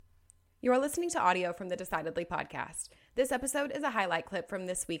You are listening to audio from the Decidedly podcast. This episode is a highlight clip from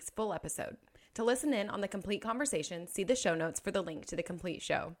this week's full episode. To listen in on the complete conversation, see the show notes for the link to the complete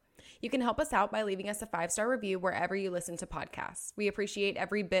show. You can help us out by leaving us a 5-star review wherever you listen to podcasts. We appreciate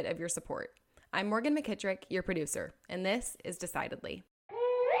every bit of your support. I'm Morgan McKittrick, your producer, and this is Decidedly.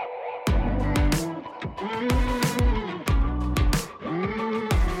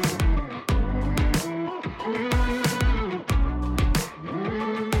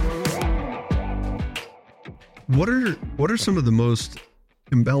 What are some of the most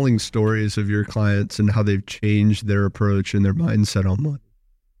compelling stories of your clients and how they've changed their approach and their mindset on money?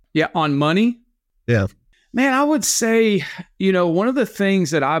 Yeah, on money? Yeah. Man, I would say, one of the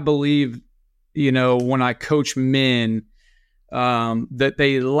things that I believe, when I coach men, that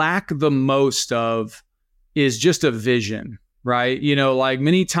they lack the most of is just a vision, right? Like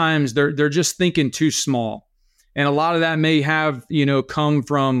many times they're just thinking too small. And a lot of that may have, come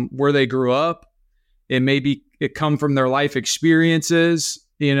from where they grew up. It come from their life experiences,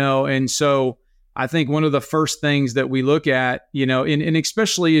 and so I think one of the first things that we look at, and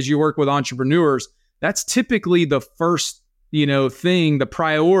especially as you work with entrepreneurs, that's typically the first, thing, the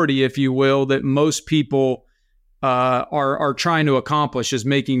priority, if you will, that most people are trying to accomplish is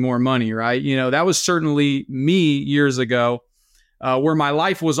making more money, right? That was certainly me years ago, where my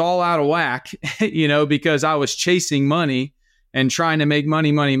life was all out of whack, because I was chasing money and trying to make money.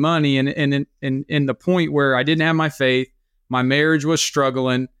 And the point where I didn't have my faith, my marriage was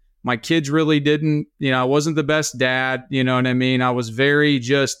struggling. My kids really didn't, I wasn't the best dad, you know what I mean? I was very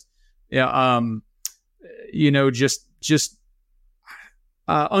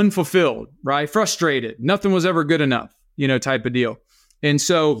unfulfilled, right? Frustrated. Nothing was ever good enough, type of deal. And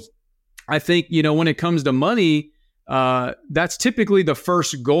so I think, when it comes to money, that's typically the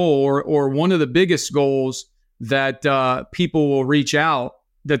first goal or one of the biggest goals that people will reach out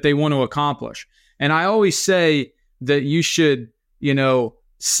that they want to accomplish. And I always say that you should,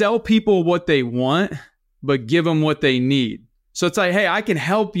 sell people what they want, but give them what they need. So it's like, hey, I can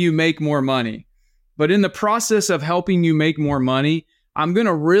help you make more money. But in the process of helping you make more money, I'm going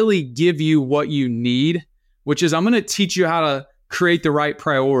to really give you what you need, which is I'm going to teach you how to create the right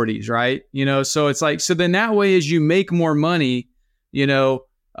priorities, right? So it's like, so then that way, as you make more money,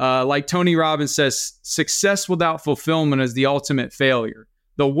 like Tony Robbins says, success without fulfillment is the ultimate failure.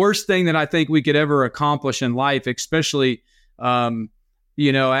 The worst thing that I think we could ever accomplish in life, especially,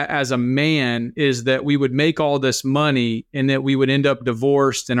 as a man, is that we would make all this money and that we would end up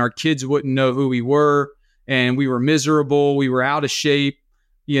divorced and our kids wouldn't know who we were and we were miserable. We were out of shape,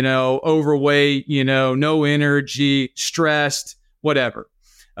 overweight, no energy, stressed, whatever.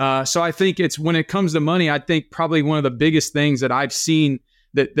 So I think it's when it comes to money, I think probably one of the biggest things that I've seen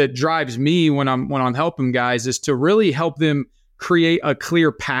that drives me when I'm helping guys is to really help them create a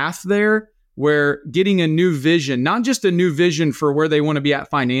clear path there where getting a new vision, not just a new vision for where they want to be at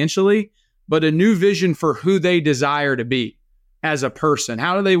financially, but a new vision for who they desire to be as a person.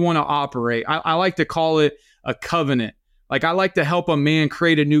 How do they want to operate? I like to call it a covenant. Like I like to help a man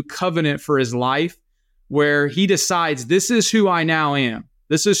create a new covenant for his life where he decides, this is who I now am.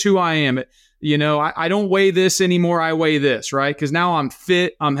 This is who I am. I don't weigh this anymore. I weigh this, right? Because now I'm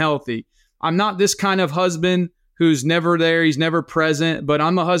fit. I'm healthy. I'm not this kind of husband who's never there. He's never present, but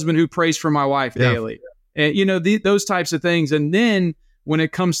I'm a husband who prays for my wife daily. And, those types of things. And then when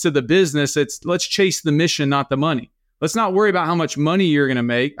it comes to the business, it's let's chase the mission, not the money. Let's not worry about how much money you're going to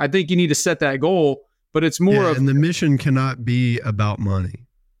make. I think you need to set that goal, but it's more of... And the mission cannot be about money.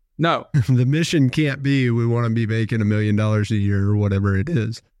 No. The mission can't be, we want to be making $1 million a year or whatever it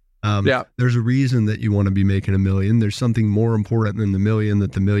is. There's a reason that you want to be making $1 million. There's something more important than the million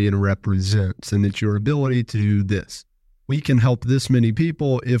that the million represents, and it's your ability to do this. We can help this many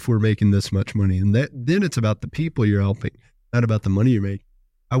people if we're making this much money. And then it's about the people you're helping, not about the money you make.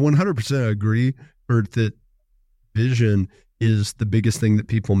 I 100% agree, Bert, that vision is the biggest thing that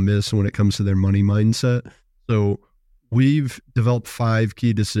people miss when it comes to their money mindset. So we've developed 5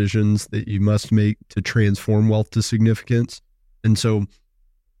 key decisions that you must make to transform wealth to significance. And so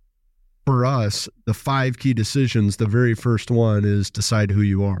for us, the 5 key decisions, the very first one is decide who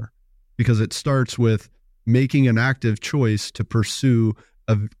you are, because it starts with making an active choice to pursue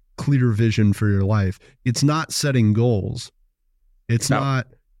a clear vision for your life. It's not setting goals. It's not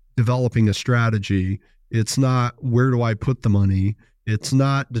developing a strategy. It's not where do I put the money. It's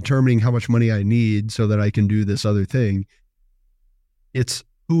not determining how much money I need so that I can do this other thing. It's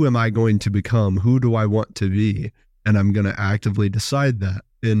who am I going to become? Who do I want to be? And I'm going to actively decide that.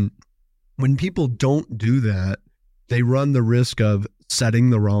 And when people don't do that, they run the risk of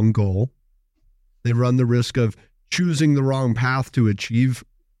setting the wrong goal. They run the risk of choosing the wrong path to achieve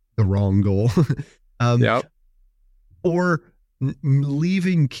the wrong goal. Yep. Or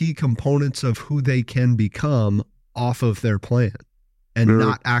leaving key components of who they can become off of their plan and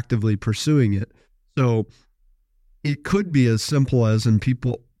not actively pursuing it. So it could be as simple as, and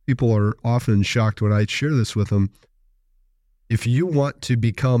people are often shocked when I share this with them, if you want to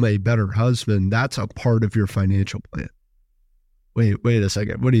become a better husband, that's a part of your financial plan. Wait a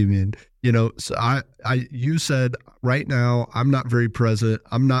second. What do you mean? So you said right now, I'm not very present.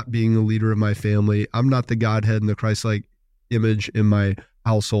 I'm not being the leader of my family. I'm not the Godhead and the Christ-like image in my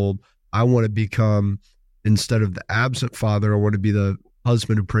household. I want to become, instead of the absent father, I want to be the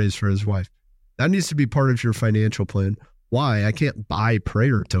husband who prays for his wife. That needs to be part of your financial plan. Why? I can't buy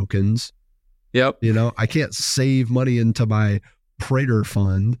prayer tokens. Yep. I can't save money into my prayer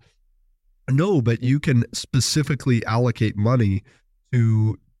fund. No, but you can specifically allocate money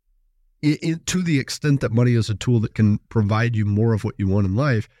to the extent that money is a tool that can provide you more of what you want in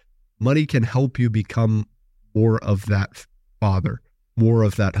life. Money can help you become more of that father, more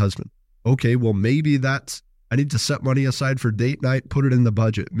of that husband. Okay, well, maybe I need to set money aside for date night, put it in the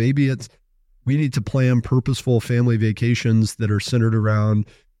budget. Maybe we need to plan purposeful family vacations that are centered around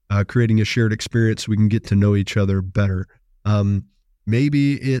creating a shared experience so we can get to know each other better.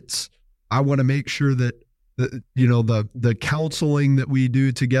 Maybe I want to make sure that the counseling that we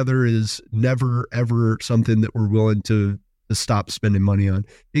do together is never, ever something that we're willing to stop spending money on.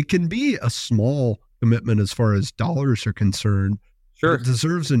 It can be a small commitment as far as dollars are concerned. Sure. It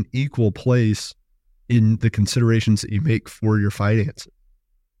deserves an equal place in the considerations that you make for your finances.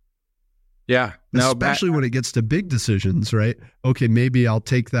 Yeah. Especially when it gets to big decisions, right? Okay, maybe I'll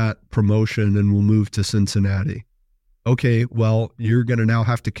take that promotion and we'll move to Cincinnati. Okay, well, you're going to now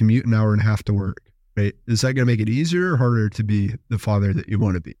have to commute an hour and a half to work, right? Is that going to make it easier or harder to be the father that you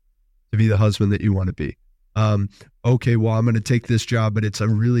want to be the husband that you want to be? Okay, well, I'm going to take this job, but it's a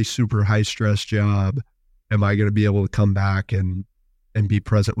really super high stress job. Am I going to be able to come back and be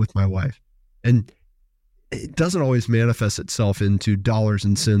present with my wife? And it doesn't always manifest itself into dollars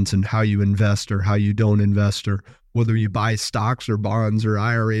and cents and how you invest or how you don't invest, or whether you buy stocks or bonds or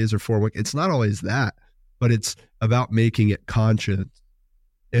IRAs or 401k. It's not always that, but it's about making it conscious.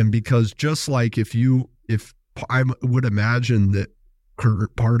 And because just like if I would imagine that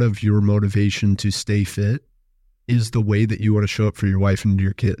part of your motivation to stay fit is the way that you want to show up for your wife and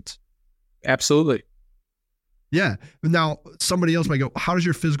your kids. Absolutely. Yeah. Now, somebody else might go, how does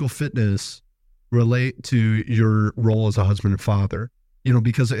your physical fitness relate to your role as a husband and father?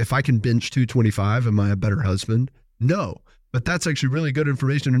 Because if I can bench 225, am I a better husband? No. But that's actually really good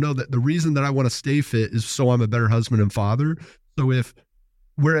information to know, that the reason that I want to stay fit is so I'm a better husband and father. So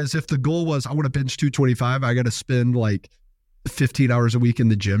whereas if the goal was I want to bench 225, I got to spend like 15 hours a week in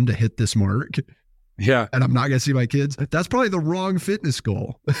the gym to hit this mark. Yeah. And I'm not going to see my kids. That's probably the wrong fitness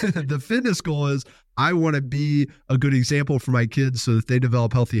goal. The fitness goal is I want to be a good example for my kids so that they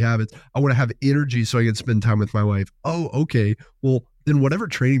develop healthy habits. I want to have energy so I can spend time with my wife. Oh, okay. Well, then whatever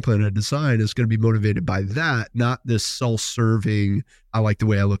training plan I design is going to be motivated by that, not this self-serving, I like the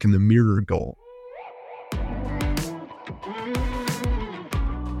way I look in the mirror goal.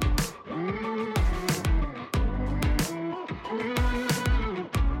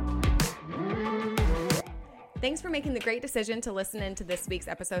 Thanks for making the great decision to listen in to this week's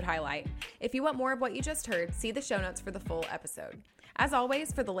episode highlight. If you want more of what you just heard, see the show notes for the full episode. As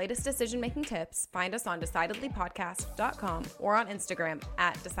always, for the latest decision-making tips, find us on decidedlypodcast.com or on Instagram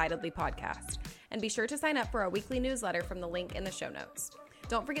 @decidedlypodcast. And be sure to sign up for our weekly newsletter from the link in the show notes.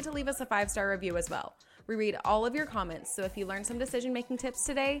 Don't forget to leave us a 5-star review as well. We read all of your comments, so if you learned some decision-making tips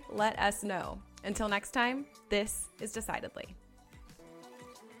today, let us know. Until next time, this is Decidedly.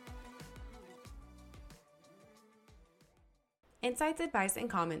 Insights, advice, and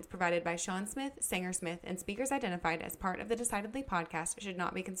comments provided by Sean Smith, Sanger Smith, and speakers identified as part of the Decidedly podcast should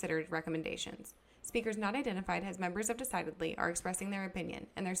not be considered recommendations. Speakers not identified as members of Decidedly are expressing their opinion,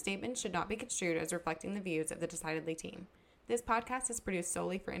 and their statements should not be construed as reflecting the views of the Decidedly team. This podcast is produced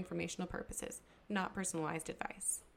solely for informational purposes, not personalized advice.